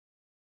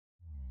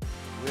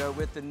We are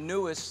with the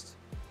newest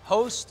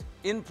host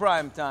in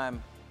primetime.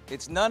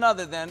 It's none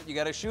other than, you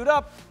gotta shoot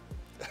up,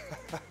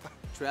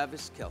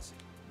 Travis Kelce.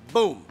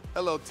 Boom.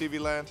 Hello, TV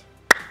land.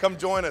 Come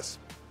join us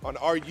on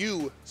Are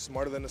You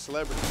Smarter Than a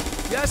Celebrity?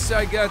 Yes,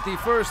 I got the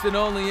first and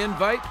only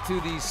invite to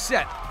the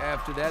set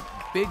after that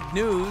big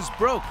news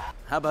broke.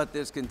 How about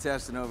this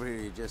contestant over here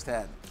you just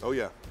had? Oh,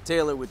 yeah.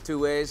 Taylor with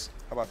 2 A's.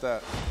 How about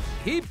that?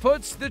 He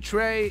puts the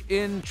tray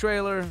in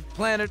trailer,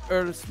 planet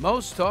Earth's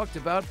most talked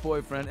about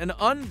boyfriend, an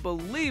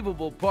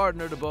unbelievable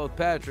partner to both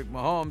Patrick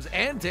Mahomes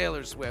and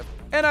Taylor Swift.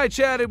 And I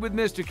chatted with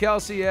Mr.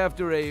 Kelce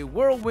after a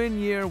whirlwind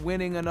year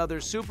winning another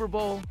Super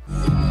Bowl.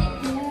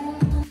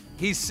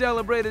 He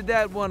celebrated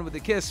that one with a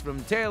kiss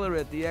from Taylor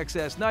at the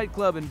XS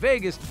nightclub in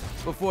Vegas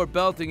before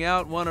belting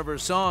out one of her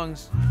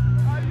songs.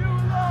 Are you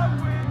in love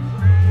with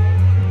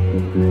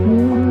me?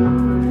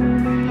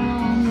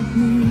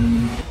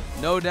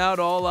 No doubt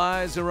all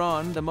eyes are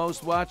on the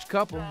most watched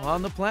couple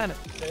on the planet.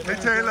 Hey,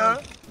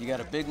 Taylor. You got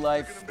a big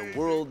life. The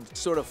world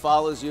sort of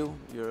follows you.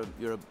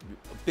 You're a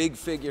big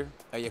figure.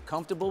 Are you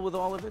comfortable with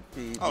all of it?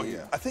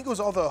 Yeah. I think it was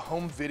all the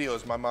home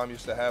videos my mom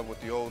used to have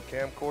with the old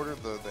camcorder,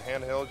 the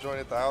handheld joint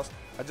at the house.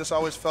 I just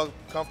always felt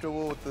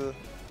comfortable with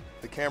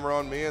the camera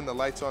on me and the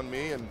lights on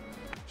me. And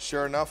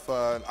sure enough,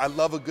 I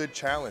love a good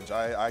challenge.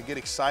 I get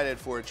excited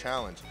for a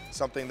challenge.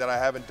 Something that I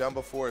haven't done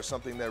before is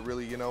something that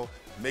really, you know,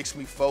 makes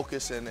me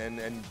focus and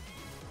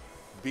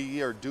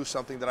be or do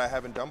something that I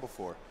haven't done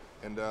before.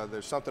 And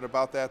there's something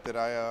about that that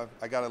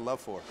I got a love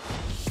for.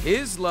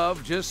 His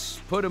love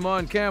just put him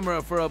on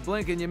camera for a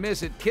blink and you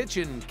miss it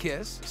kitchen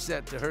kiss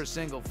set to her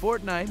single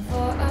Fortnite.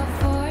 For a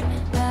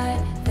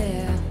fortnight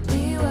there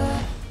we were.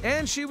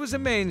 And she was a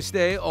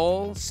mainstay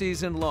all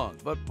season long.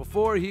 But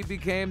before he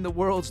became the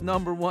world's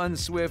 #1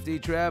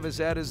 Swiftie, Travis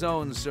had his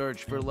own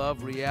search for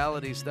love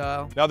reality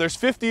style. Now there's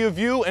 50 of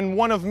you and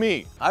 1 of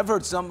me. I've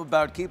heard something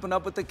about Keeping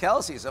Up with the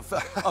Kelces,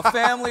 a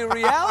family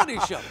reality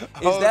show.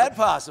 Is that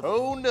possible?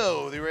 Oh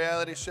no, the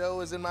reality show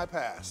is in my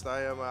past.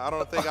 I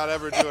don't think I'd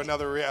ever do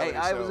another reality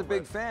show. Hey, I was a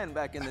big fan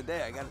back in the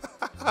day.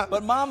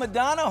 But Mama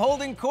Donna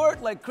holding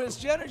court like Kris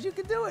Jenner's, you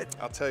could do it.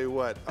 I'll tell you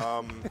what,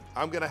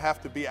 I'm gonna have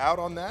to be out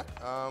on that.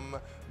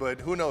 But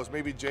who knows,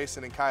 maybe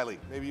Jason and Kylie,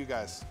 maybe you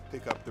guys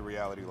pick up the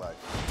reality life.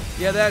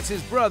 Yeah, that's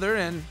his brother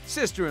and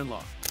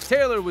sister-in-law.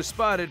 Taylor was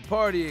spotted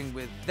partying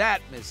with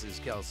that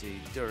Mrs. Kelce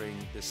during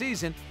the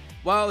season,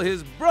 while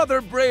his brother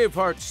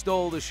Braveheart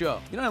stole the show.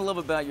 You know what I love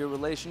about your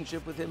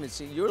relationship with him? Is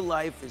your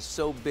life is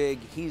so big,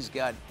 he's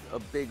got a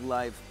big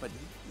life, but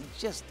you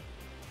just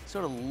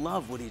sort of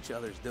love what each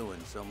other's doing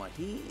so much.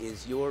 He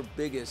is your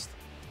biggest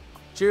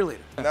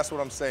cheerleader. And that's what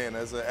I'm saying.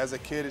 As a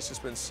kid, it's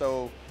just been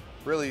so,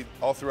 really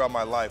all throughout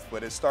my life,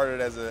 but it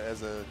started as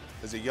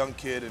a young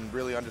kid and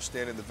really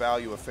understanding the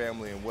value of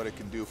family and what it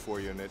can do for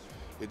you, and it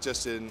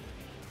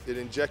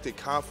injected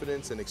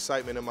confidence and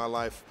excitement in my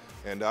life,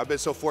 and I've been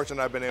so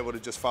fortunate I've been able to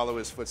just follow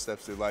his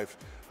footsteps through life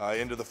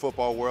into the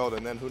football world,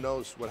 and then who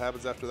knows what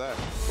happens after that.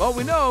 Well,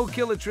 we know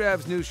Killer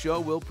Trav's new show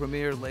will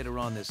premiere later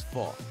on this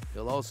fall.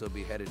 He'll also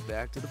be headed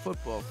back to the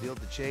football field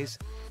to chase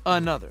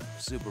another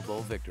Super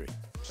Bowl victory.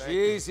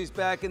 Jeez, he's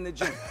back in the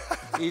gym.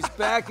 He's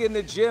back in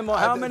the gym.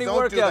 How many workouts?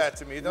 Don't do that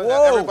to me.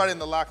 Whoa. Everybody in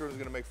the locker room is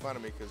going to make fun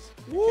of me because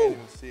you can't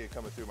even see it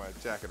coming through my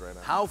jacket right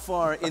now. How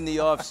far in the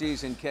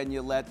off-season can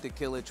you let the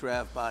Killer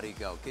Trav body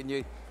go?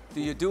 Do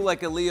you do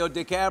like a Leo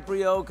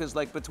DiCaprio? Because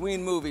like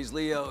between movies,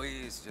 Leo,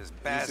 he's just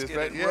basking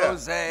in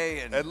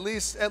rosé. And At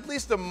least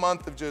a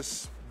month of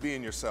just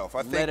being yourself.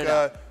 I think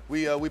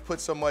we put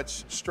so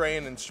much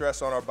strain and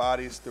stress on our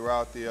bodies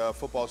throughout the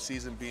football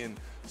season being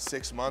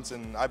 6 months,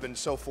 and I've been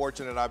so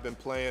fortunate. I've been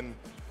playing,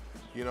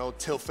 you know,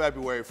 till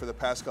February for the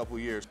past couple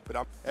of years. But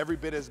I'm every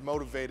bit as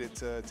motivated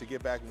to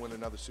get back and win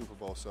another Super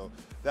Bowl. So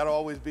that'll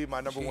always be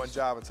my #1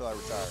 job until I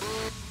retire.